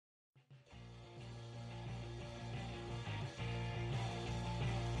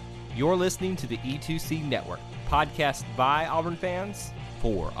You're listening to the E2C Network, podcast by Auburn fans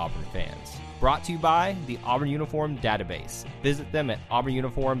for Auburn fans. Brought to you by the Auburn Uniform Database. Visit them at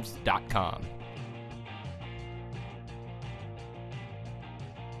auburnuniforms.com.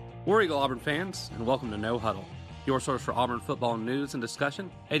 War Eagle Auburn fans, and welcome to No Huddle, your source for Auburn football news and discussion.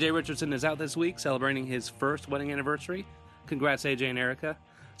 AJ Richardson is out this week celebrating his first wedding anniversary. Congrats, AJ and Erica.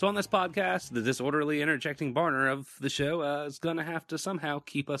 So on this podcast, the disorderly interjecting Barner of the show is going to have to somehow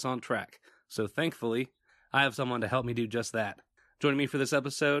keep us on track. So thankfully, I have someone to help me do just that. Joining me for this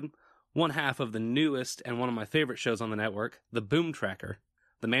episode, one half of the newest and one of my favorite shows on the network, the Boom Tracker,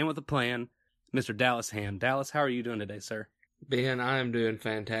 the man with a plan, Mr. Dallas Ham. Dallas, how are you doing today, sir? Ben, I am doing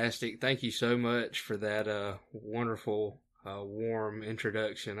fantastic. Thank you so much for that wonderful, warm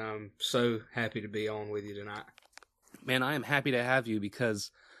introduction. I'm so happy to be on with you tonight. Man, I am happy to have you because,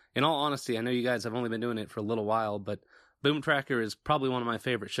 in all honesty, I know you guys have only been doing it for a little while, but Boom Tracker is probably one of my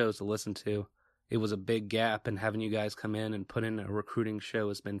favorite shows to listen to. It was a big gap, and having you guys come in and put in a recruiting show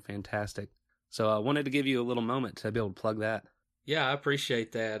has been fantastic. So I wanted to give you a little moment to be able to plug that. Yeah, I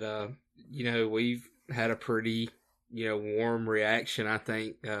appreciate that. We've had a pretty warm reaction, I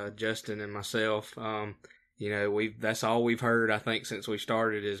think, Justin and myself. That's all we've heard, I think, since we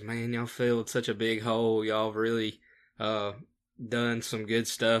started is, man, y'all filled such a big hole. Y'all really done some good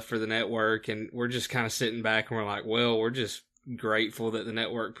stuff for the network, and we're just kind of sitting back and we're like, well, we're just grateful that the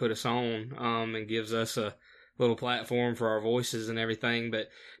network put us on and gives us a little platform for our voices and everything. But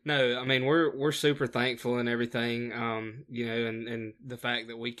no, I mean, we're super thankful and everything, and the fact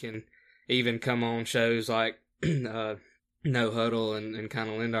that we can even come on shows like No Huddle and kind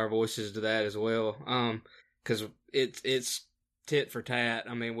of lend our voices to that as well, because it's tit for tat.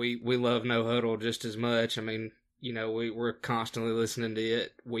 I mean, we love No Huddle just as much. I mean, we're constantly listening to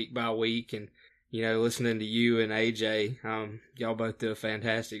it week by week, and listening to you and AJ. Y'all both do a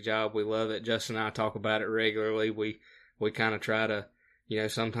fantastic job. We love it. Justin and I talk about it regularly. We kind of try to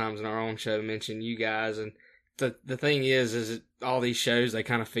sometimes in our own show mention you guys, and the thing is all these shows, they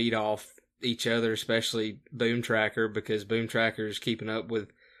kind of feed off each other, especially Boom Tracker, because Boom Tracker is keeping up with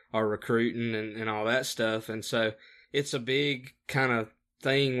our recruiting and all that stuff. And so it's a big kind of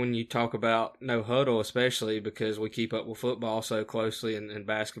thing when you talk about No Huddle, especially because we keep up with football so closely and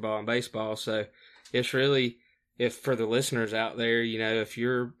basketball and baseball. So it's really, if for the listeners out there, if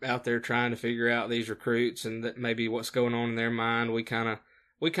you're out there trying to figure out these recruits and that maybe what's going on in their mind, we kind of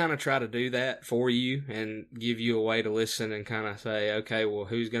try to do that for you and give you a way to listen and kind of say, okay, well,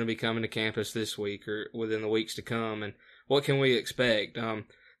 who's going to be coming to campus this week or within the weeks to come, and what can we expect?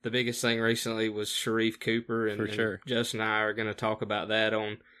 The biggest thing recently was Sharif Cooper, and, for sure. And Justin and I are going to talk about that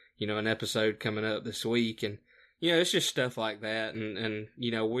on, an episode coming up this week. And, it's just stuff like that. And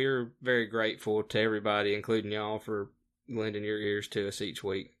we're very grateful to everybody, including y'all, for lending your ears to us each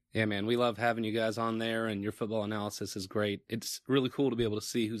week. Yeah, man, we love having you guys on there, and your football analysis is great. It's really cool to be able to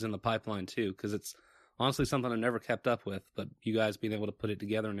see who's in the pipeline, too, because it's honestly something I've never kept up with, but you guys being able to put it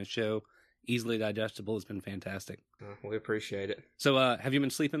together in a show, easily digestible, has been fantastic. We appreciate it. So have you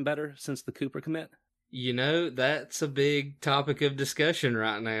been sleeping better since the Cooper commit? That's a big topic of discussion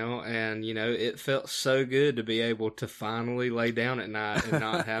right now, and, it felt so good to be able to finally lay down at night and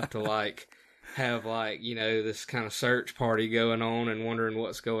not have to, have this kind of search party going on and wondering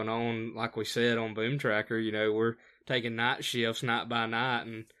what's going on. Like we said on Boom Tracker, we're taking night shifts night by night,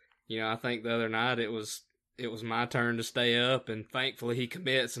 and I think the other night it was my turn to stay up, and thankfully he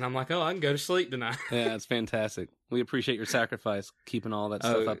commits, and I'm like, oh, I can go to sleep tonight. Yeah, it's fantastic. We appreciate your sacrifice, keeping all that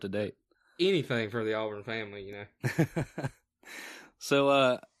stuff up to date. Anything for the Auburn family,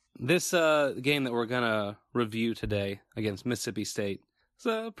 So this game that we're gonna review today against Mississippi State, it's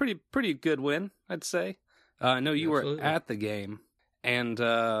a pretty good win, I'd say. I know you Absolutely. were at the game, and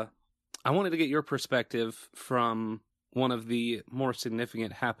I wanted to get your perspective from one of the more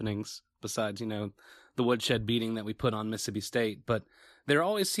significant happenings besides, the woodshed beating that we put on Mississippi State. But there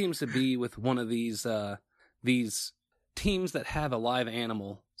always seems to be with one of these teams that have a live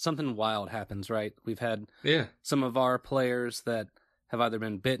animal, something wild happens, right? We've had some of our players that have either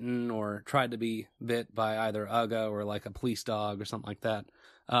been bitten or tried to be bit by either UGA or like a police dog or something like that.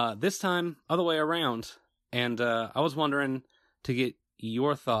 This time, other way around. And I was wondering to get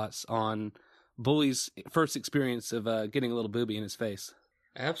your thoughts on Bully's first experience of getting a little booby in his face.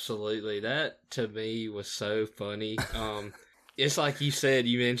 Absolutely. That, to me, was so funny. It's like you said,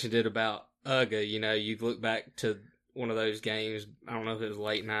 you mentioned it about UGA. You look back to one of those games, I don't know if it was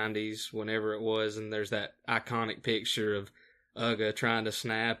late 90s, whenever it was, and there's that iconic picture of UGA trying to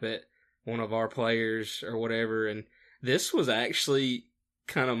snap at one of our players or whatever, and this was actually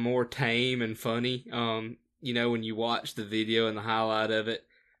kind of more tame and funny. When you watch the video and the highlight of it,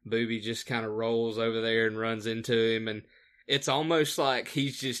 Booby just kind of rolls over there and runs into him, and it's almost like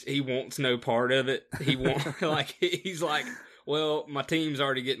he wants no part of it. He wants like he's like, well, my team's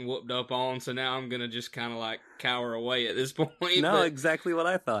already getting whooped up on, so now I'm gonna just kind of like cower away at this point. No, but, exactly what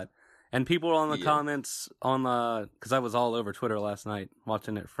I thought. And people were on the comments on the, because I was all over Twitter last night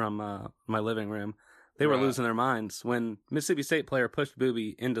watching it from my living room. They were losing their minds when Mississippi State player pushed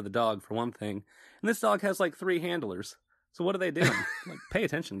Booby into the dog for one thing, and this dog has like 3 handlers. So what are they doing? Like, pay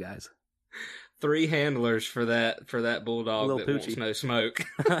attention, guys. 3 handlers for that bulldog Little that Poochie. wants no smoke.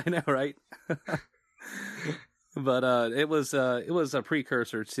 I know, right? But it was a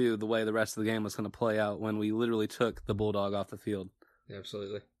precursor to the way the rest of the game was going to play out when we literally took the bulldog off the field.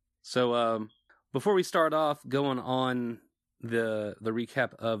 Absolutely. So before we start off going on the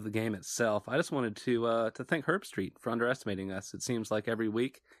recap of the game itself, I just wanted to thank Herbstreit for underestimating us. It seems like every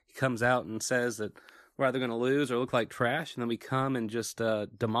week he comes out and says that we're either going to lose or look like trash, and then we come and just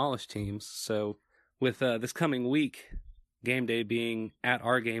demolish teams. So with this coming week, game day being at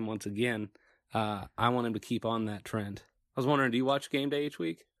our game once again, I want him to keep on that trend. I was wondering, do you watch game day each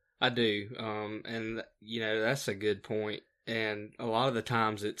week? I do, and that's a good point. And a lot of the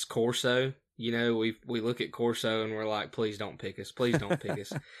times it's Corso. We look at Corso and we're like, please don't pick us. Please don't pick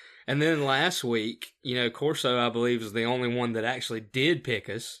us. And then last week, Corso, I believe, was the only one that actually did pick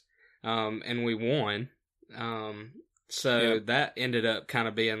us, and we won. So that ended up kind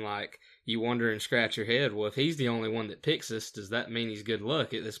of being like, you wonder and scratch your head, well, if he's the only one that picks us, does that mean he's good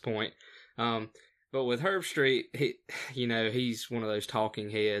luck at this point? But with Herbstreit, he's one of those talking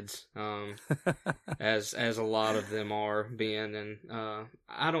heads, as a lot of them are being, and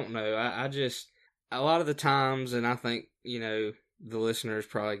I don't know. I just, a lot of the times, and I think the listeners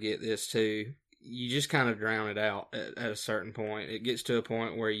probably get this too. You just kind of drown it out at a certain point. It gets to a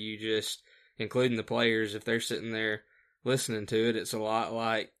point where you just, including the players, if they're sitting there listening to it, it's a lot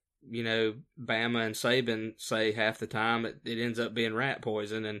like Bama and Saban say half the time. It ends up being rat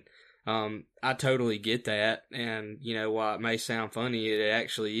poison, and I totally get that, and while it may sound funny, it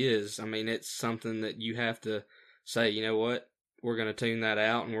actually is. I mean, it's something that you have to say, you know what, we're going to tune that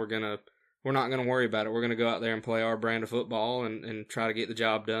out, and we're not going to worry about it. We're going to go out there and play our brand of football and try to get the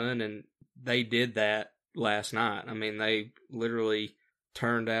job done, and they did that last night. I mean, they literally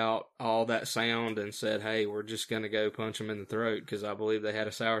turned out all that sound and said, hey, we're just going to go punch them in the throat, because I believe they had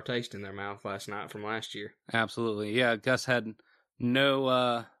a sour taste in their mouth last night from last year. Absolutely. Yeah, Gus had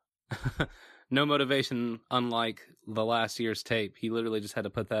no no motivation, unlike the last year's tape. He literally just had to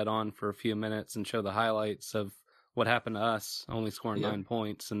put that on for a few minutes and show the highlights of what happened to us, only scoring 9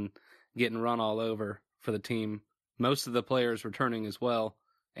 points and getting run all over for the team. Most of the players returning as well,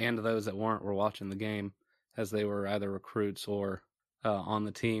 and those that weren't were watching the game, as they were either recruits or on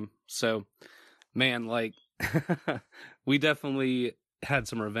the team. So, man, we definitely had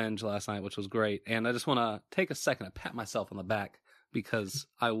some revenge last night, which was great. And I just want to take a second to pat myself on the back, because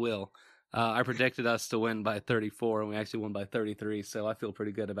I will. I predicted us to win by 34, and we actually won by 33, so I feel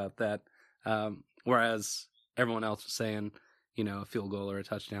pretty good about that. Whereas everyone else was saying, a field goal or a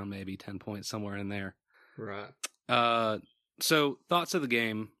touchdown, maybe 10 points, somewhere in there. Right. So, thoughts of the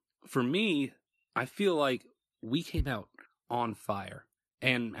game. For me, I feel like we came out on fire.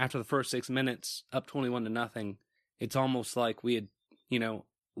 And after the first 6 minutes, up 21-0, it's almost like we had,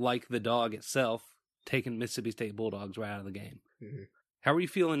 like the dog itself, taken Mississippi State Bulldogs right out of the game. Mm-hmm. How were you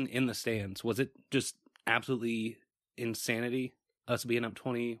feeling in the stands? Was it just absolutely insanity, us being up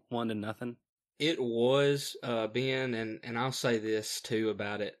 21-0? It was, Ben, and I'll say this too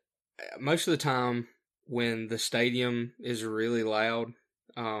about it. Most of the time when the stadium is really loud,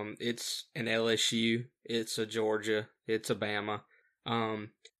 it's an LSU, it's a Georgia, it's a Bama.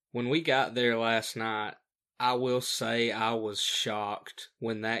 When we got there last night, I will say I was shocked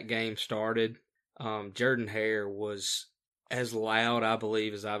when that game started. Jordan-Hare was as loud, I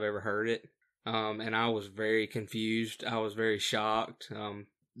believe, as I've ever heard it. And I was very confused. I was very shocked.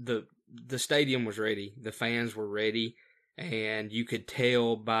 The stadium was ready. The fans were ready. And you could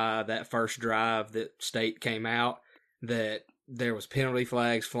tell by that first drive that State came out that there was penalty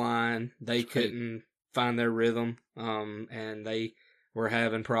flags flying. They couldn't find their rhythm. And they were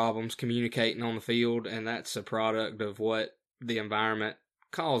having problems communicating on the field. And that's a product of what the environment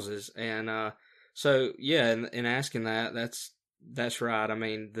causes. And, so, yeah, in asking that, that's right. I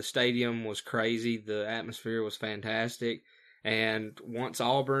mean, the stadium was crazy. The atmosphere was fantastic. And once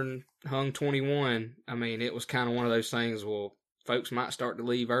Auburn hung 21, I mean, it was kind of one of those things, well, folks might start to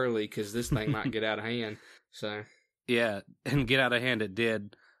leave early because this thing might get out of hand. So, yeah, and get out of hand it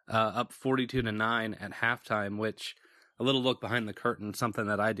did. Up 42-9 at halftime, which, a little look behind the curtain, something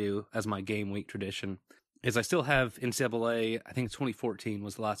that I do as my game week tradition. is I still have NCAA, I think 2014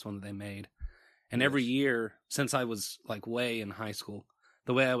 was the last one that they made. And every year, since I was like way in high school,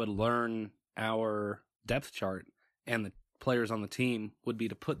 the way I would learn our depth chart and the players on the team would be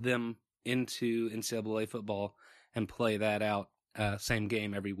to put them into NCAA football and play that out, same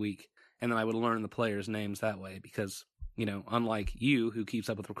game every week. And then I would learn the players' names that way because, you know, unlike you who keeps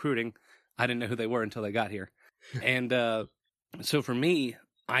up with recruiting, I didn't know who they were until they got here. And so for me,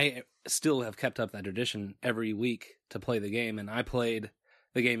 I still have kept up that tradition every week to play the game. And I played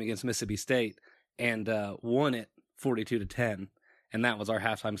the game against Mississippi State and won it 42-10. And that was our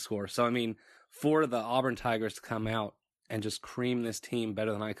halftime score. So, I mean, for the Auburn Tigers to come out and just cream this team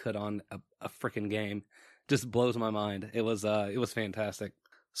better than I could on a freaking game just blows my mind. It was fantastic.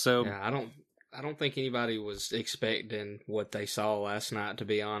 So yeah, I don't think anybody was expecting what they saw last night, to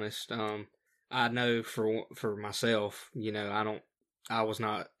be honest. I know for myself, you know, I was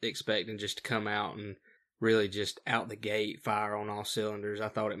not expecting just to come out and really just out the gate fire on all cylinders. I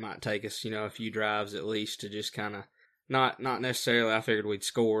thought it might take us, you know, a few drives at least to just kind of not necessarily I figured we'd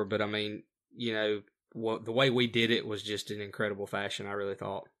score, but I mean, you know, the way we did it was just an incredible fashion, I really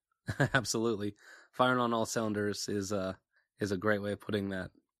thought. Absolutely. Firing on all cylinders is a great way of putting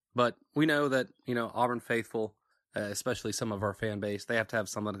that. But we know that, you know, Auburn faithful, especially some of our fan base, they have to have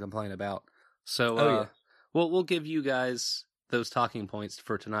something to complain about. So we'll give you guys those talking points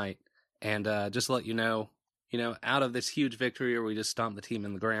for tonight. And just let you know, out of this huge victory where we just stomped the team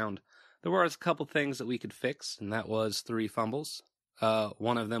in the ground, there were a couple things that we could fix, and that was 3 fumbles.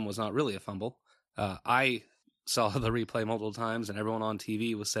 One of them was not really a fumble. I saw the replay multiple times, and everyone on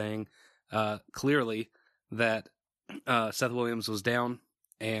TV was saying clearly that Seth Williams was down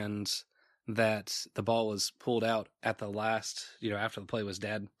and that the ball was pulled out at the last, after the play was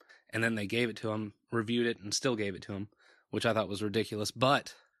dead. And then they gave it to him, reviewed it, and still gave it to him, which I thought was ridiculous.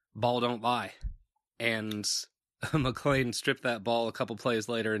 But ball don't lie. And McClain stripped that ball a couple plays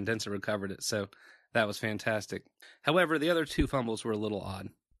later, and Denson recovered it. So that was fantastic. However, the other 2 fumbles were a little odd.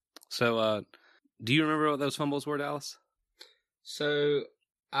 So do you remember what those fumbles were, Dallas? So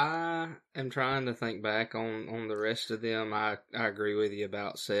I am trying to think back on the rest of them. I agree with you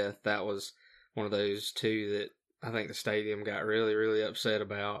about Seth. That was one of those 2 that I think the stadium got really, really upset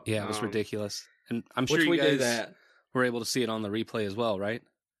about. Yeah, it was ridiculous. And I'm sure we you guys do that. Were able to see it on the replay as well, right?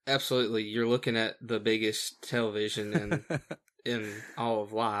 Absolutely. You're looking at the biggest television in all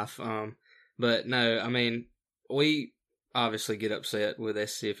of life. But no, I mean, we obviously get upset with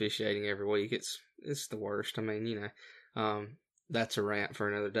SC officiating every week. It's the worst. I mean, that's a rant for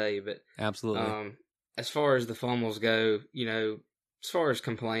another day. But absolutely. As far as the fumbles go, as far as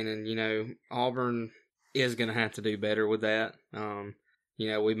complaining, Auburn is going to have to do better with that.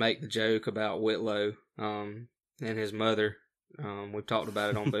 We make the joke about Whitlow and his mother. We've talked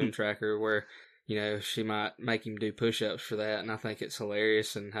about it on Boom Tracker where, she might make him do push-ups for that, and I think it's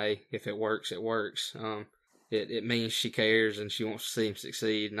hilarious. And hey, if it works, it works. It means she cares and she wants to see him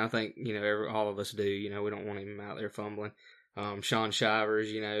succeed. And I think, all of us do. We don't want him out there fumbling. Sean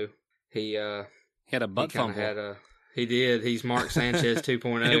Shivers, he had a butt fumble. He did. He's Mark Sanchez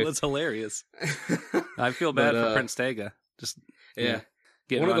 2.0. It was hilarious. I feel bad for Prince Tega. Just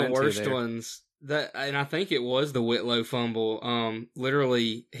one of the worst ones. And I think it was the Whitlow fumble.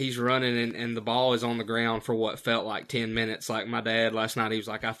 Literally, he's running and the ball is on the ground for what felt like 10 minutes. Like my dad last night, he was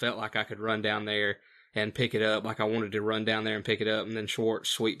like, I felt like I could run down there and pick it up. Like I wanted to run down there and pick it up. And then Schwartz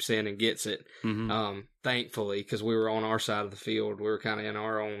sweeps in and gets it. Mm-hmm. Thankfully, because we were on our side of the field. We were kind of in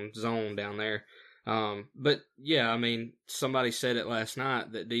our own zone down there. But yeah, I mean, somebody said it last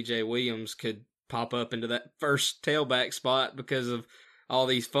night that DJ Williams could pop up into that first tailback spot because of all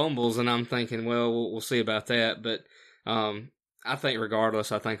these fumbles, and I'm thinking, well, we'll see about that. But I think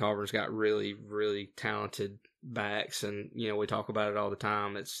regardless, I think Auburn's got really, really talented backs, and we talk about it all the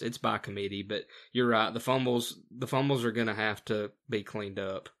time. It's by committee, but you're right. The fumbles are going to have to be cleaned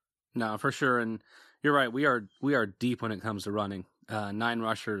up. No, for sure, and you're right. We are deep when it comes to running. 9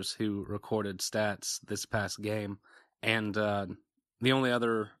 rushers who recorded stats this past game, and the only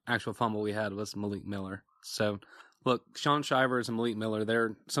other actual fumble we had was Malik Miller. So. Look, Sean Shivers and Malik Miller,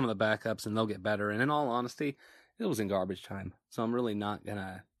 they're some of the backups, and they'll get better. And in all honesty, it was in garbage time. So I'm really not going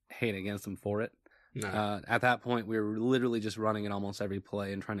to hate against them for it. No. At that point, we were literally just running in almost every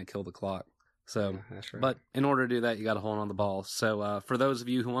play and trying to kill the clock. So, that's right. But in order to do that, you got to hold on the ball. So for those of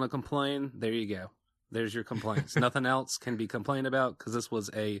you who want to complain, there you go. There's your complaints. Nothing else can be complained about because this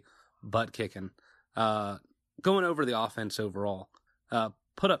was a butt kicking. Going over the offense overall,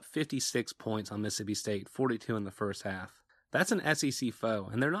 put up 56 points on Mississippi State, 42 in the first half. That's an SEC foe,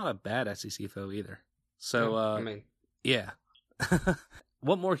 and they're not a bad SEC foe either. So, yeah.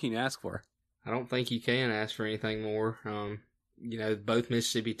 What more can you ask for? I don't think you can ask for anything more. Both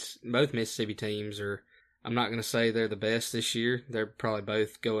Mississippi teams are. I'm not going to say they're the best this year. They're probably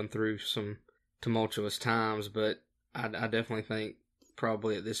both going through some tumultuous times, but I definitely think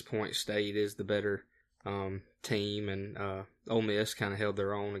probably at this point State is the better team, and Ole Miss kind of held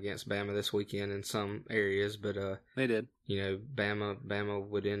their own against Bama this weekend in some areas, but they did. Bama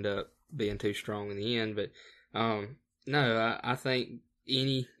would end up being too strong in the end. But no, I think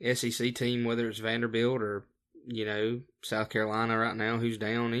any SEC team, whether it's Vanderbilt or South Carolina right now, who's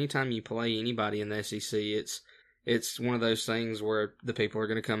down, anytime you play anybody in the SEC, it's one of those things where the people are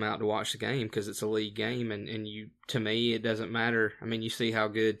going to come out to watch the game because it's a league game, and to me, it doesn't matter. I mean, you see how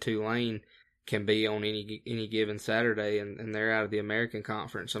good Tulane can be on any given Saturday, and they're out of the American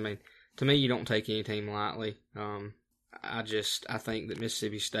Conference. I mean, to me, you don't take any team lightly. I think that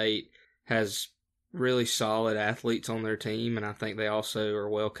Mississippi State has really solid athletes on their team, and I think they also are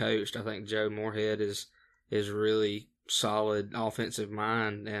well coached. I think Joe Moorhead is really solid offensive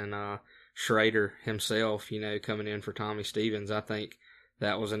mind, and Schrader himself, coming in for Tommy Stevens, I think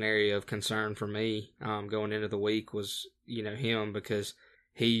that was an area of concern for me going into the week was, him, because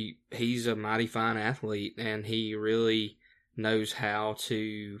he's a mighty fine athlete, and he really knows how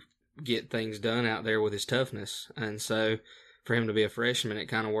to get things done out there with his toughness. And so for him to be a freshman, it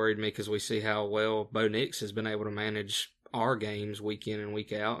kind of worried me because we see how well Bo Nix has been able to manage our games week in and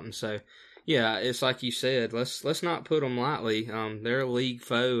week out. And so, yeah, it's like you said, let's not put them lightly. They're a league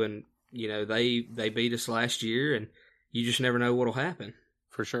foe, and they beat us last year, and you just never know what'll happen.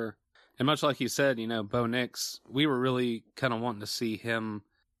 For sure. And much like you said, Bo Nix, we were really kind of wanting to see him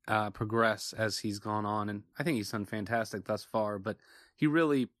progress as he's gone on, and I think he's done fantastic thus far, but he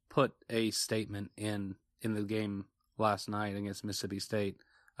really put a statement in the game last night against Mississippi State.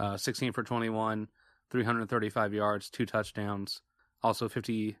 16 for 21, 335 yards, 2 touchdowns, also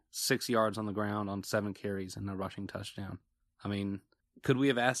 56 yards on the ground on 7 carries and a rushing touchdown. I mean, could we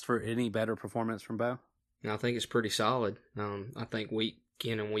have asked for any better performance from Bo? I think it's pretty solid. I think week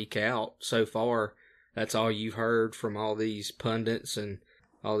in and week out, so far, that's all you've heard from all these pundits and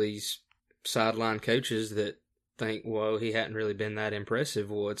all these sideline coaches that think, well, he hadn't really been that impressive.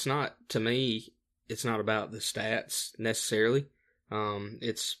 Well, it's not, to me, it's not about the stats necessarily.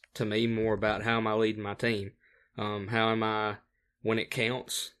 It's, to me, more about how am I leading my team? How am I, when it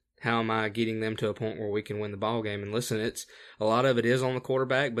counts, how am I getting them to a point where we can win the ball game? And listen, it's a lot of it is on the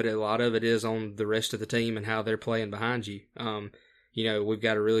quarterback, but a lot of it is on the rest of the team and how they're playing behind you. We've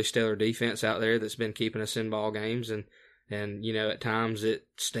got a really stellar defense out there that's been keeping us in ball games, and at times it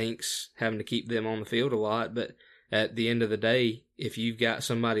stinks having to keep them on the field a lot, but at the end of the day, if you've got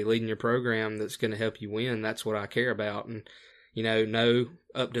somebody leading your program that's going to help you win, that's what I care about. And, no,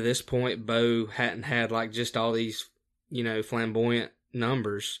 up to this point, Bo hadn't had like just all these, flamboyant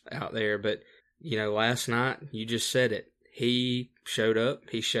numbers out there, but, last night, you just said it. He showed up,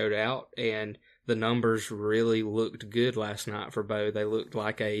 he showed out, and the numbers really looked good last night for Bo. They looked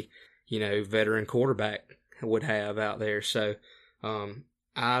like a, veteran quarterback would have out there. So,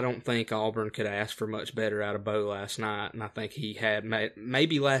 I don't think Auburn could ask for much better out of Bo last night, and I think he had,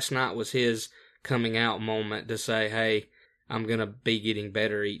 maybe last night was his coming out moment to say, hey, I'm going to be getting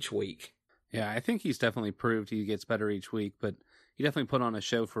better each week. Yeah, I think he's definitely proved he gets better each week, but he definitely put on a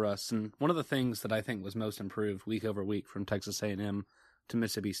show for us. And one of the things that I think was most improved week over week from Texas A&M to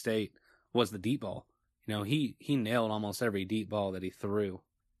Mississippi State was the deep ball. He nailed almost every deep ball that he threw,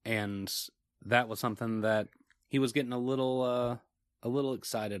 and that was something that he was getting a little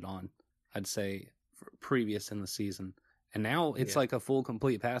excited on, I'd say, previous in the season. And now it's like a full,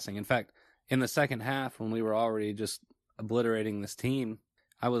 complete passing. In fact, in the second half, when we were already just obliterating this team,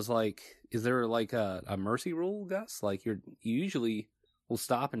 I was like, is there like a mercy rule, Gus? Like you usually will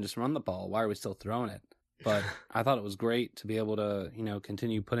stop and just run the ball. Why are we still throwing it? But I thought it was great to be able to,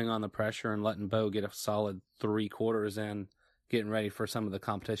 continue putting on the pressure and letting Bo get a solid 3 quarters in, getting ready for some of the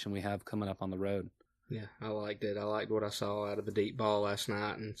competition we have coming up on the road. Yeah, I liked it. I liked what I saw out of the deep ball last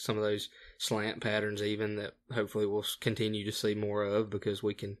night, and some of those slant patterns even that hopefully we'll continue to see more of, because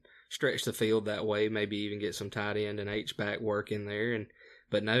we can stretch the field that way, maybe even get some tight end and H-back work in there.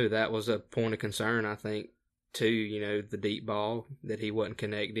 But no, that was a point of concern, I think, too, the deep ball, that he wasn't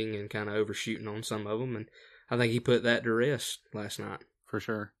connecting and kind of overshooting on some of them, and I think he put that to rest last night. For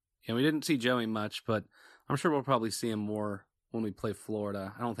sure. Yeah, we didn't see Joey much, but I'm sure we'll probably see him more when we play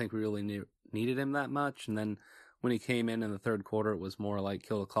Florida. I don't think we really needed him that much, and then when he came in the third quarter, it was more like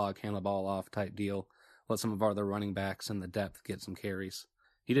kill the clock, hand the ball off type deal, let some of our other running backs in the depth get some carries.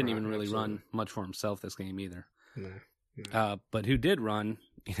 He didn't even really run much for himself this game either. No. But who did run,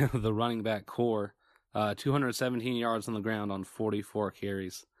 the running back core, 217 yards on the ground on 44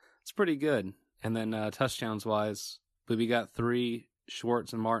 carries. it's pretty good. And then touchdowns wise, Booby got 3.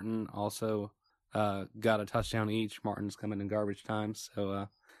 Schwartz and Martin also got a touchdown each. Martin's coming in garbage time, so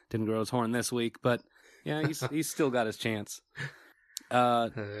didn't grow his horn this week. But yeah, he's still got his chance.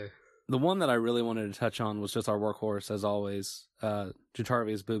 The one that I really wanted to touch on was just our workhorse, as always,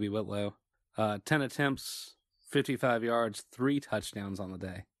 Jatarvius Booby Whitlow. 10 attempts, 55 yards, 3 touchdowns on the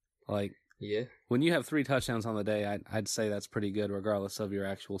day. Like, yeah, when you have 3 touchdowns on the day, I'd say that's pretty good, regardless of your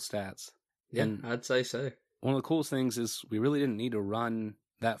actual stats. Yeah, And I'd say so. one of the coolest things is we really didn't need to run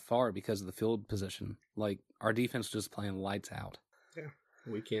that far because of the field position. Like, our defense was just playing lights out. Yeah,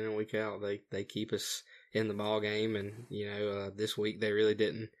 week in and week out, they keep us in the ball game, and this week they really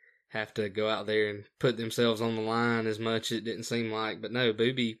didn't have to go out there and put themselves on the line as much. It didn't seem like, but no,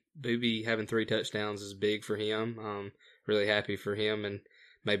 Booby having 3 touchdowns is big for him. Really happy for him, and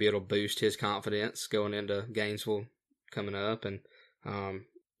maybe it'll boost his confidence going into Gainesville coming up. And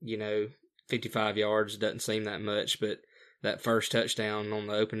 55 yards doesn't seem that much, but that first touchdown on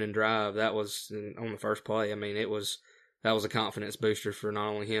the opening drive, that was on the first play. I mean, that was a confidence booster for not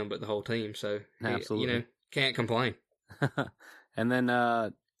only him but the whole team. So Absolutely. Can't complain. And then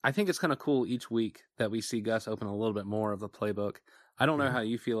I think it's kind of cool each week that we see Gus open a little bit more of the playbook. I don't know how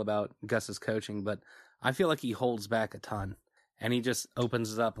you feel about Gus's coaching, but I feel like he holds back a ton. And he just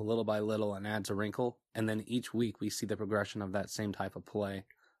opens it up little by little and adds a wrinkle. And then each week we see the progression of that same type of play.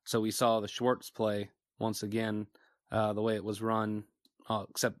 So we saw the Schwartz play once again, the way it was run,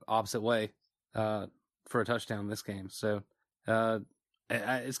 except opposite way, for a touchdown this game. So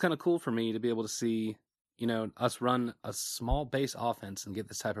it's kind of cool for me to be able to see, us run a small base offense and get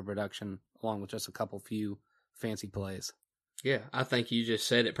this type of production along with just a few fancy plays. Yeah, I think you just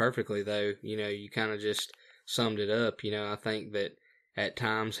said it perfectly, though. You kind of just summed it up. I think that at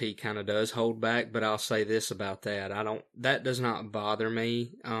times he kind of does hold back, but I'll say this about that. That does not bother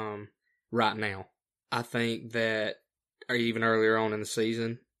me right now. I think that, or even earlier on in the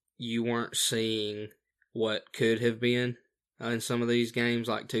season, you weren't seeing what could have been in some of these games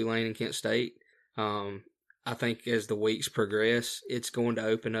like Tulane and Kent State. I think as the weeks progress, it's going to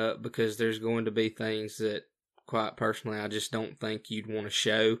open up because there's going to be things that, quite personally, I just don't think you'd want to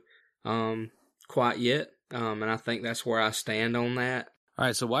show quite yet. And I think that's where I stand on that. All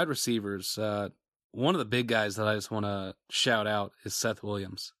right, so wide receivers. One of the big guys that I just want to shout out is Seth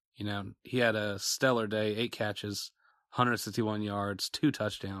Williams. He had a stellar day, 8 catches, 161 yards, 2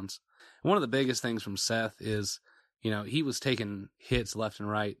 touchdowns. One of the biggest things from Seth is, he was taking hits left and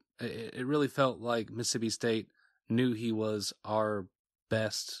right. It really felt like Mississippi State knew he was our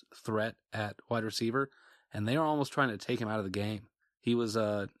best threat at wide receiver, and they were almost trying to take him out of the game. He was,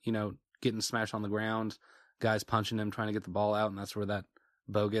 getting smashed on the ground, guys punching him, trying to get the ball out, and that's where that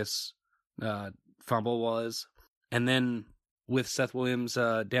bogus fumble was. And then with Seth Williams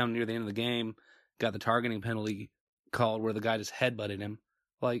down near the end of the game, got the targeting penalty called where the guy just headbutted him.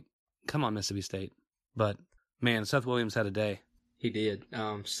 Like, come on, Mississippi State. But, man, Seth Williams had a day. He did.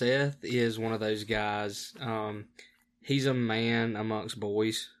 Seth is one of those guys. He's a man amongst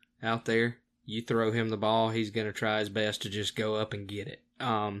boys out there. You throw him the ball, he's going to try his best to just go up and get it.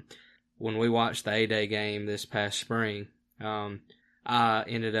 When we watched the A-Day game this past spring, I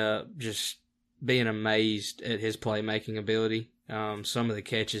ended up just being amazed at his playmaking ability. Some of the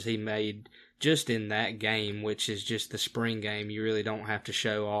catches he made just in that game, which is just the spring game, you really don't have to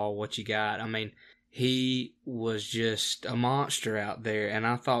show all what you got. I mean, he was just a monster out there, and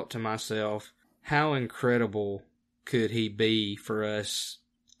I thought to myself, how incredible could he be for us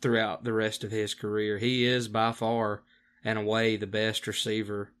throughout the rest of his career? He is by far and away the best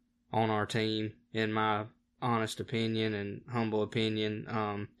receiver on our team, in my honest opinion and humble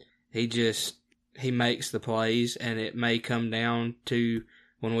opinion. He makes the plays, and it may come down to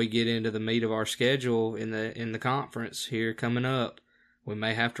when we get into the meat of our schedule in the conference here coming up. We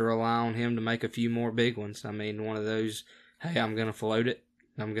may have to rely on him to make a few more big ones. I mean, one of those, hey, I'm going to float it.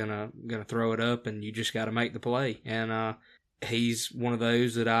 I'm gonna throw it up, and you just got to make the play. And he's one of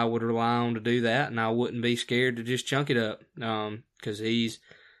those that I would rely on to do that, and I wouldn't be scared to just chunk it up. Because he's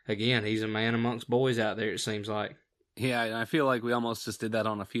a man amongst boys out there, it seems like. Yeah, and I feel like we almost just did that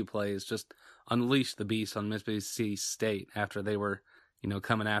on a few plays, just unleashed the beast on Mississippi State after they were,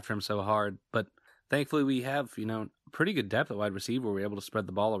 coming after him so hard. But thankfully we have, pretty good depth at wide receiver. We're able to spread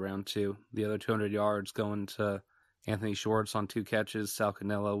the ball around too. The other 200 yards going to Anthony Schwartz on 2 catches, Sal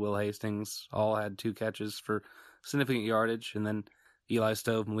Cannella, Will Hastings, all had 2 catches for significant yardage. And then Eli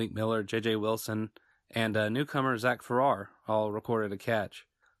Stove, Malik Miller, J.J. Wilson, and newcomer Zach Farrar all recorded a catch.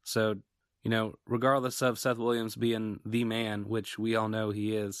 So, regardless of Seth Williams being the man, which we all know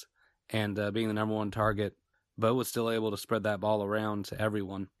he is, and being the number 1 target, Bo was still able to spread that ball around to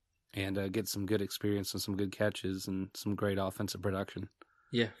everyone. and get some good experience and some good catches and some great offensive production.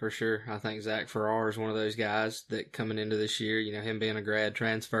 Yeah, for sure. I think Zach Farrar is one of those guys that coming into this year, him being a grad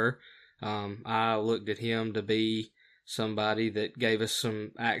transfer, I looked at him to be somebody that gave us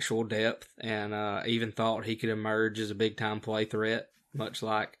some actual depth, and even thought he could emerge as a big-time play threat, much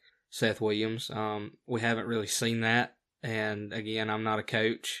like Seth Williams. We haven't really seen that, and again, I'm not a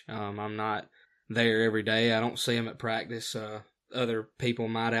coach. I'm not there every day. I don't see him at practice. Other people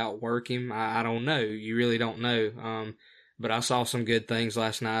might outwork him. I don't know. You really don't know. But I saw some good things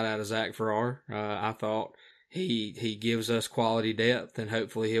last night out of Zach Farrar. I thought he gives us quality depth, and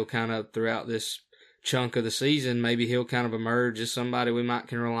hopefully he'll kind of, throughout this chunk of the season, maybe he'll kind of emerge as somebody we might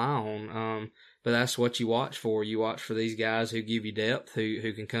can rely on. But that's what you watch for. You watch for these guys who give you depth,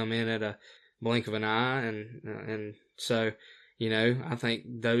 who can come in at a blink of an eye, and so, I think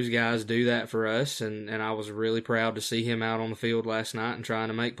those guys do that for us, and I was really proud to see him out on the field last night and trying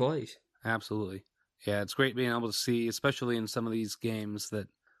to make plays. Absolutely. Yeah, it's great being able to see, especially in some of these games, that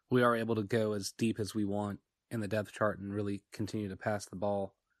we are able to go as deep as we want in the depth chart and really continue to pass the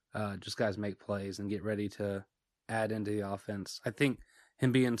ball. Just guys make plays and get ready to add into the offense. I think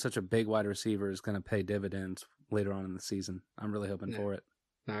him being such a big wide receiver is going to pay dividends later on in the season. I'm really hoping for it.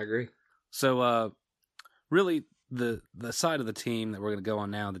 I agree. So, really, the side of the team that we're going to go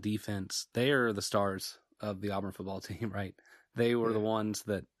on now, the defense, they are the stars of the Auburn football team, right? They were the ones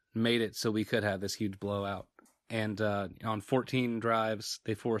that made it so we could have this huge blowout. And on 14 drives,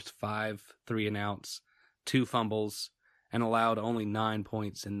 they forced 5 3-and-outs, 2 fumbles, and allowed only 9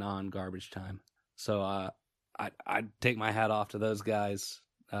 points in non-garbage time. So I'd take my hat off to those guys,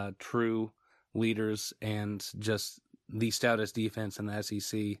 true leaders, and just the stoutest defense in the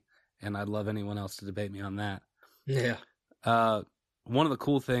SEC. And I'd love anyone else to debate me on that. Yeah. One of the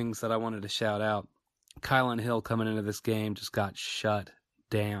cool things that I wanted to shout out, Kylan Hill coming into this game just got shut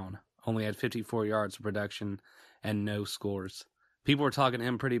down. Only had 54 yards of production and no scores. People were talking to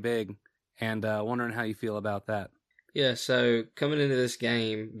him pretty big, and wondering how you feel about that. Yeah, so coming into this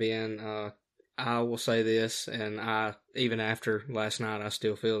game, Ben, I will say this, and even after last night, I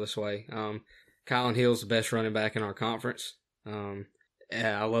still feel this way. Kylan Hill's the best running back in our conference.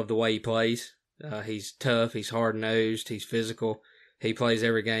 I love the way he plays. He's tough, he's hard-nosed, he's physical. He plays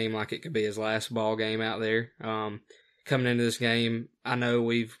every game like it could be his last ball game out there. Coming into this game, I know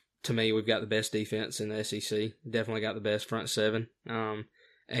we've got the best defense in the SEC. Definitely got the best front seven.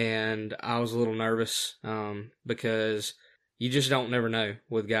 And I was a little nervous because you just don't never know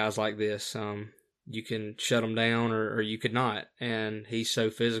with guys like this. You can shut them down or you could not. And he's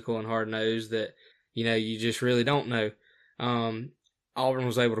so physical and hard-nosed that, you just really don't know. Auburn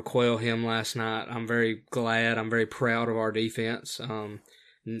was able to quell him last night. I'm very glad. I'm very proud of our defense.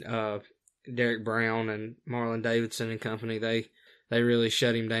 Derek Brown and Marlon Davidson and company, they really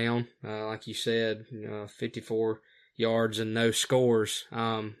shut him down. Like you said, 54 yards and no scores.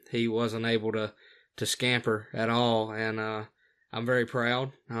 He wasn't able to scamper at all, and I'm very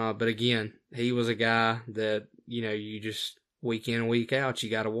proud. But again, he was a guy that, you just week in and week out, you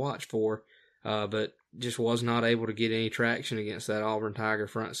got to watch for, but just was not able to get any traction against that Auburn Tiger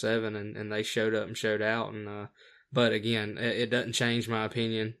front seven, and they showed up and showed out, and but again, it doesn't change my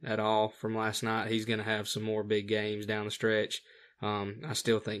opinion at all from last night. He's going to have some more big games down the stretch. I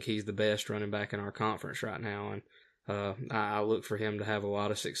still think he's the best running back in our conference right now, and I look for him to have a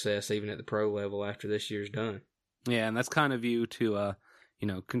lot of success even at the pro level after this year's done. Yeah, and that's kind of you to,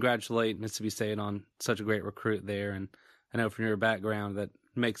 congratulate Mississippi State on such a great recruit there. And I know from your background that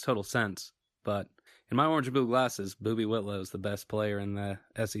makes total sense. But in my orange and blue glasses, Boobie Whitlow is the best player in the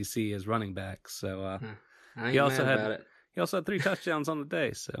SEC as running back. So he also had 3 touchdowns on the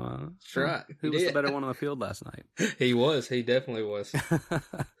day. So that's right. Who was the better one on the field last night? He was. He definitely was.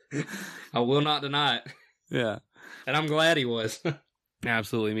 I will not deny it. Yeah. And I'm glad he was.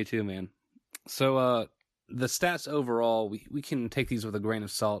 Absolutely. Me too, man. So the stats overall, we can take these with a grain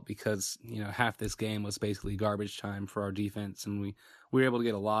of salt because, half this game was basically garbage time for our defense. And we were able to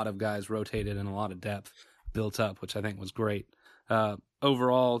get a lot of guys rotated and a lot of depth built up, which I think was great.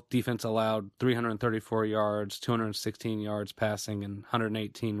 Overall, defense allowed 334 yards, 216 yards passing, and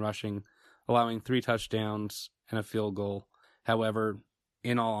 118 rushing, allowing 3 touchdowns and a field goal. However,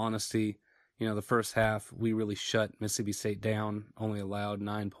 in all honesty, the first half, we really shut Mississippi State down, only allowed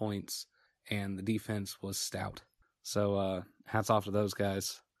 9 points, and the defense was stout. So hats off to those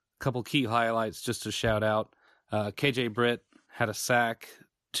guys. A couple key highlights just to shout out. KJ Britt had a sack,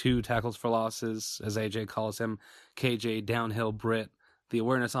 2 tackles for losses, as AJ calls him. KJ Downhill Britt. The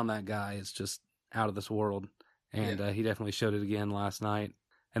awareness on that guy is just out of this world, and he definitely showed it again last night.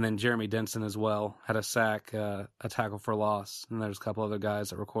 And then Jeremy Denson as well had a sack, a tackle for loss. And there's a couple other guys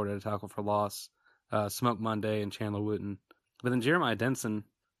that recorded a tackle for loss, Smoke Monday and Chandler Wooten. But then Jeremiah Denson,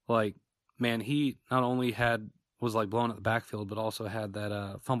 like, man, he not only was like blowing at the backfield, but also had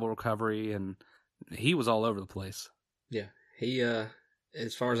that fumble recovery, and he was all over the place. Yeah, he,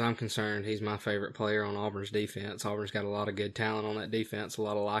 as far as I'm concerned, he's my favorite player on Auburn's defense. Auburn's got a lot of good talent on that defense, a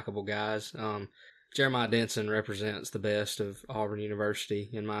lot of likable guys. Jeremiah Denson represents the best of Auburn University,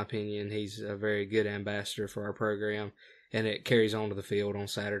 in my opinion. He's a very good ambassador for our program, and it carries on to the field on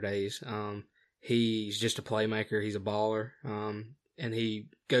Saturdays. He's just a playmaker. He's a baller, and he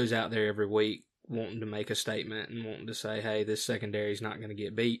goes out there every week wanting to make a statement and wanting to say, hey, this secondary is not going to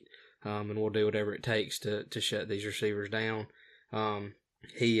get beat, and we'll do whatever it takes to shut these receivers down.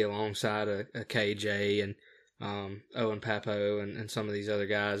 He, alongside a KJ and Owen Papo and some of these other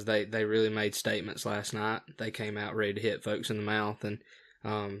guys, they really made statements last night. They came out ready to hit folks in the mouth, and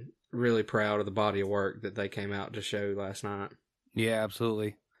really proud of the body of work that they came out to show last night. Yeah,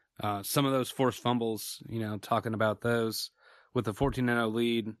 absolutely. Some of those forced fumbles, talking about those, with the 14-0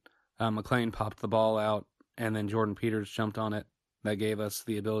 lead, McLean popped the ball out, and then Jordan Peters jumped on it. That gave us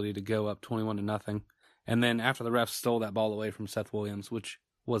the ability to go up 21-0. And then after the refs stole that ball away from Seth Williams, which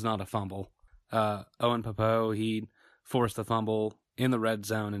was not a fumble, Owen Papo, he forced the fumble in the red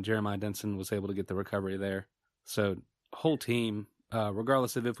zone, and Jeremiah Denson was able to get the recovery there. So whole team,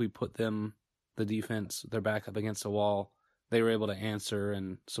 regardless of if we put the defense, their back up against a wall, they were able to answer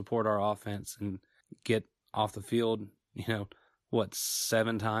and support our offense and get off the field,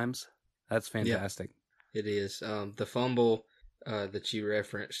 7 times? That's fantastic. Yeah, it is. The fumble that you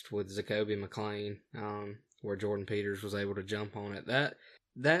referenced with Zacoby McLean, where Jordan Peters was able to jump on it,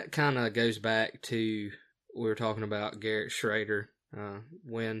 that kind of goes back to, we were talking about Garrett Schrader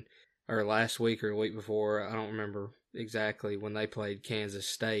last week or a week before, I don't remember exactly, when they played Kansas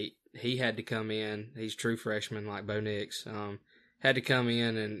State. He had to come in, he's a true freshman like Bo Nix, had to come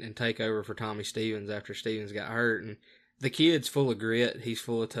in and take over for Tommy Stevens after Stevens got hurt. And the kid's full of grit, he's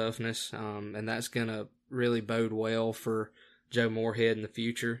full of toughness, and that's going to really bode well for Joe Moorhead in the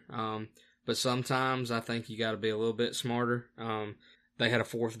future. But sometimes I think you got to be a little bit smarter. They had a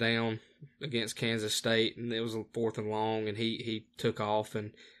 4th down against Kansas State, and it was a 4th and long, and he took off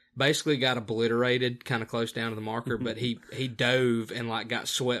and basically got obliterated kind of close down to the marker, but he dove and like got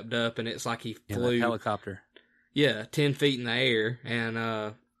swept up, and it's like he flew. Like helicopter. Yeah, 10 feet in the air, and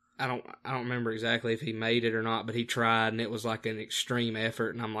I don't remember exactly if he made it or not, but he tried, and it was like an extreme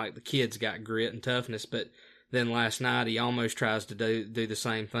effort, and I'm like, the kid's got grit and toughness. But then last night he almost tries to do the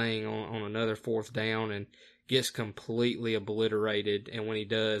same thing on another 4th down and gets completely obliterated, and when he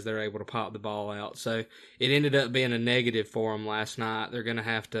does, they're able to pop the ball out. So it ended up being a negative for him last night. They're going to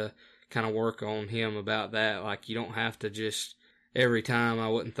have to kind of work on him about that. Like, you don't have to just every time. I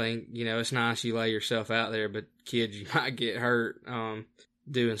wouldn't think, it's nice you lay yourself out there, but kids, you might get hurt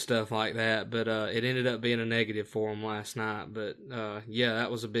doing stuff like that. But it ended up being a negative for him last night. But yeah,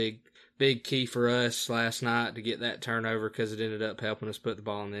 that was a big key for us last night to get that turnover, because it ended up helping us put the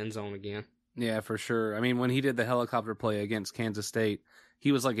ball in the end zone again. Yeah, for sure. I mean, when he did the helicopter play against Kansas State,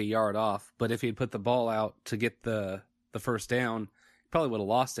 he was like a yard off. But if he had put the ball out to get the first down, he probably would have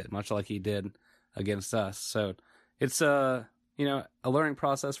lost it, much like he did against us. So it's a learning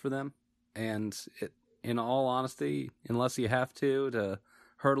process for them. And in all honesty, unless you have to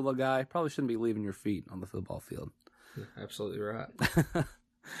hurdle a guy, probably shouldn't be leaving your feet on the football field. Yeah, absolutely right.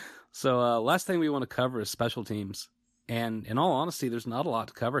 So last thing we want to cover is special teams. And in all honesty, there's not a lot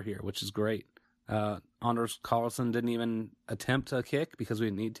to cover here, which is great. Anders Carlson didn't even attempt a kick because we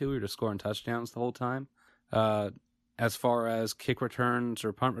didn't need to. We were just scoring touchdowns the whole time. As far as kick returns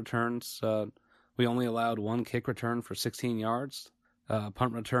or punt returns, we only allowed 1 kick return for 16 yards.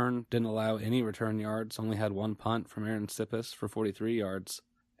 Punt return didn't allow any return yards, only had 1 punt from Aaron Sippis for 43 yards.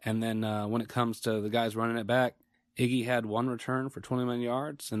 And then when it comes to the guys running it back, Iggy had 1 return for 21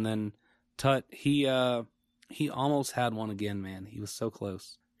 yards. And then Tut, he almost had one again, man. He was so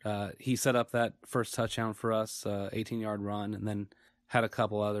close. He set up that first touchdown for us, 18-yard run, and then had a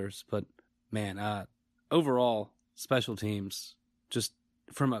couple others. But, man, overall, special teams, just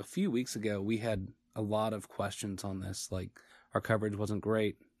from a few weeks ago, we had a lot of questions on this. Like, our coverage wasn't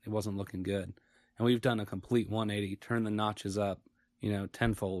great. It wasn't looking good. And we've done a complete 180, turned the notches up,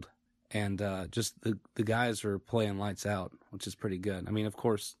 tenfold. And just the guys are playing lights out, which is pretty good. I mean, of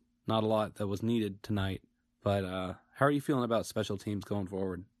course, not a lot that was needed tonight. But how are you feeling about special teams going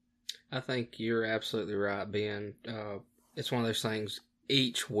forward? I think you're absolutely right, Ben. It's one of those things,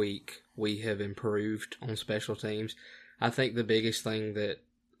 each week we have improved on special teams. I think the biggest thing that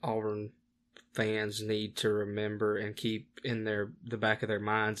Auburn fans need to remember and keep in the back of their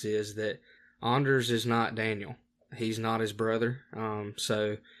minds is that Anders is not Daniel. He's not his brother.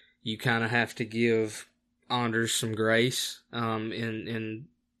 So you kind of have to give Anders some grace in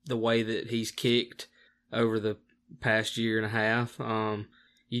the way that he's kicked over the past year and a half.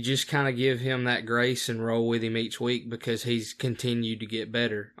 You just kind of give him that grace and roll with him each week because he's continued to get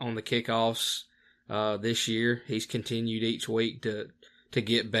better on the kickoffs. This year, he's continued each week to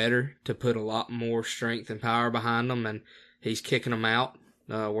get better, to put a lot more strength and power behind them, and he's kicking them out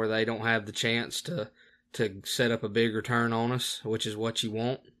where they don't have the chance to set up a big return on us, which is what you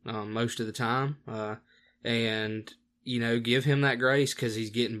want most of the time. And, give him that grace because he's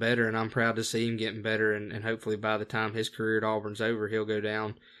getting better, and I'm proud to see him getting better, and hopefully by the time his career at Auburn's over, he'll go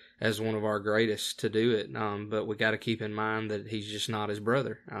down as one of our greatest to do it. But we got to keep in mind that he's just not his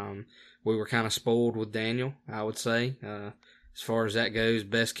brother. We were kind of spoiled with Daniel, I would say. As far as that goes,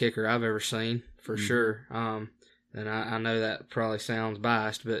 best kicker I've ever seen, for sure. And I know that probably sounds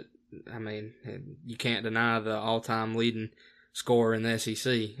biased, but, I mean, you can't deny the all-time leading scorer in the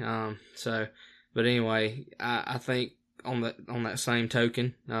SEC. But anyway, I think on that same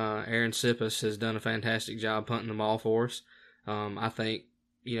token, Aaron Siposs has done a fantastic job punting the ball for us. I think,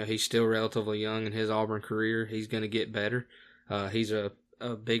 he's still relatively young in his Auburn career. He's going to get better. He's a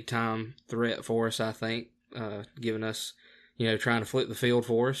big-time threat for us, I think, giving us, trying to flip the field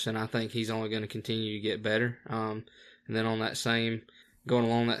for us, and I think he's only going to continue to get better. And then going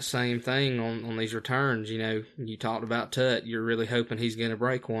along that same thing on these returns, you talked about Tut. You're really hoping he's going to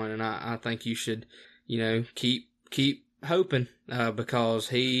break one, and I think you should, keep hoping because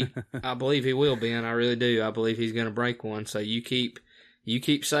I believe he will, Ben. I really do. I believe he's going to break one. So you keep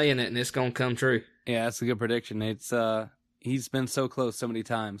saying it, and it's going to come true. Yeah, that's a good prediction. It's he's been so close so many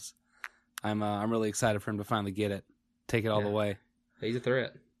times. I'm really excited for him to finally get it, take it all the way. He's a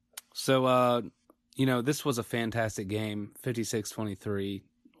threat. So this was a fantastic game, 56-23.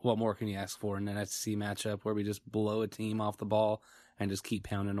 What more can you ask for in an SEC matchup where we just blow a team off the ball and just keep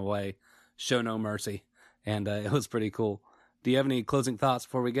pounding away, show no mercy, and it was pretty cool. Do you have any closing thoughts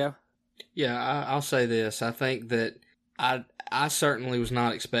before we go? Yeah, I'll say this. I think that I certainly was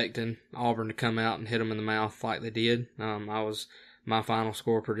not expecting Auburn to come out and hit them in the mouth like they did. My final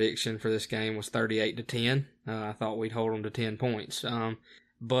score prediction for this game was 38-10. I thought we'd hold them to 10 points.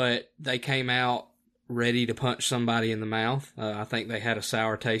 But they came out ready to punch somebody in the mouth. I think they had a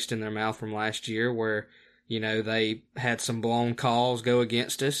sour taste in their mouth from last year where, they had some blown calls go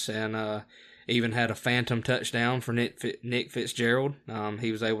against us and even had a phantom touchdown for Nick Fitzgerald.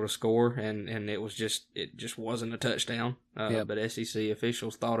 He was able to score, and it just wasn't a touchdown. But SEC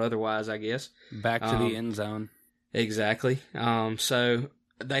officials thought otherwise, I guess. Back to the end zone. Exactly. So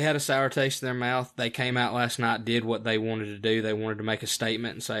they had a sour taste in their mouth. They came out last night, did what they wanted to do. They wanted to make a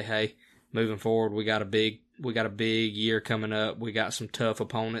statement and say, hey, moving forward, we got a big year coming up. We got some tough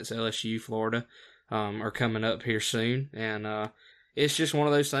opponents. LSU, Florida, are coming up here soon. And, it's just one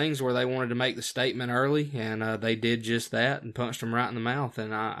of those things where they wanted to make the statement early, and they did just that and punched them right in the mouth.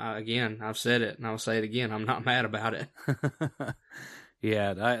 And I've said it, and I'll say it again. I'm not mad about it.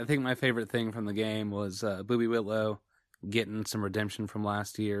 Yeah, I think my favorite thing from the game was Boobie Whitlow getting some redemption from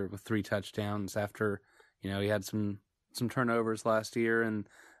last year with 3 touchdowns after, he had some turnovers last year, and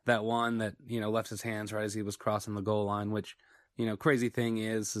that one that, left his hands right as he was crossing the goal line, which, crazy thing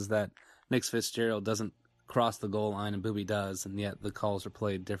is that Nick Fitzgerald doesn't cross the goal line and Boobie does, and yet the calls are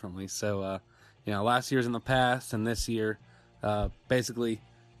played differently. So, last year's in the past, and this year, basically,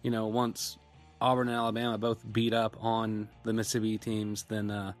 once Auburn and Alabama both beat up on the Mississippi teams,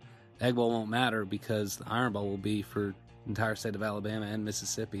 then Egg Bowl won't matter because the Iron Bowl will be for the entire state of Alabama and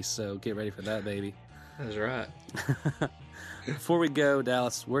Mississippi. So get ready for that, baby. That's right. Before we go,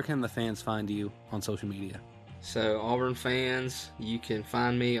 Dallas, where can the fans find you on social media? So, Auburn fans, you can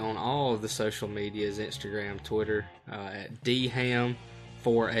find me on all of the social medias, Instagram, Twitter, at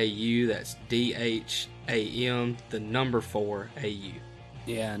DHAM4AU. That's DHAM, the number 4AU.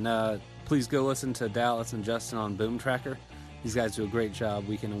 Yeah, and please go listen to Dallas and Justin on Boom Tracker. These guys do a great job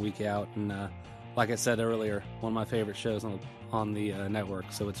week in and week out. And like I said earlier, one of my favorite shows on the network,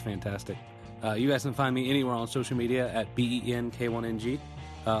 so it's fantastic. You guys can find me anywhere on social media at BENK1NG.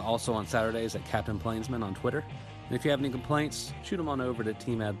 Also on Saturdays at Captain Plainsman on Twitter. And if you have any complaints, shoot them on over to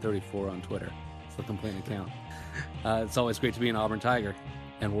TeamAd34 on Twitter. It's the complaint account. It's always great to be an Auburn Tiger.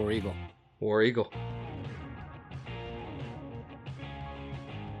 And War Eagle. War Eagle.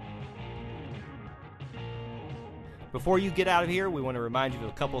 Before you get out of here, we want to remind you of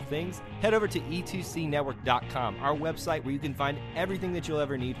a couple of things. Head over to e2cnetwork.com, our website where you can find everything that you'll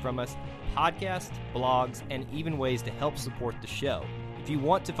ever need from us, podcasts, blogs, and even ways to help support the show. If you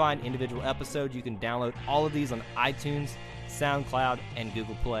want to find individual episodes, you can download all of these on iTunes, SoundCloud, and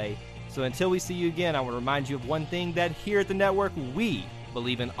Google Play. So until we see you again, I want to remind you of one thing, that here at the network, we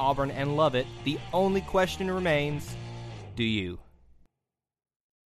believe in Auburn and love it. The only question remains, do you?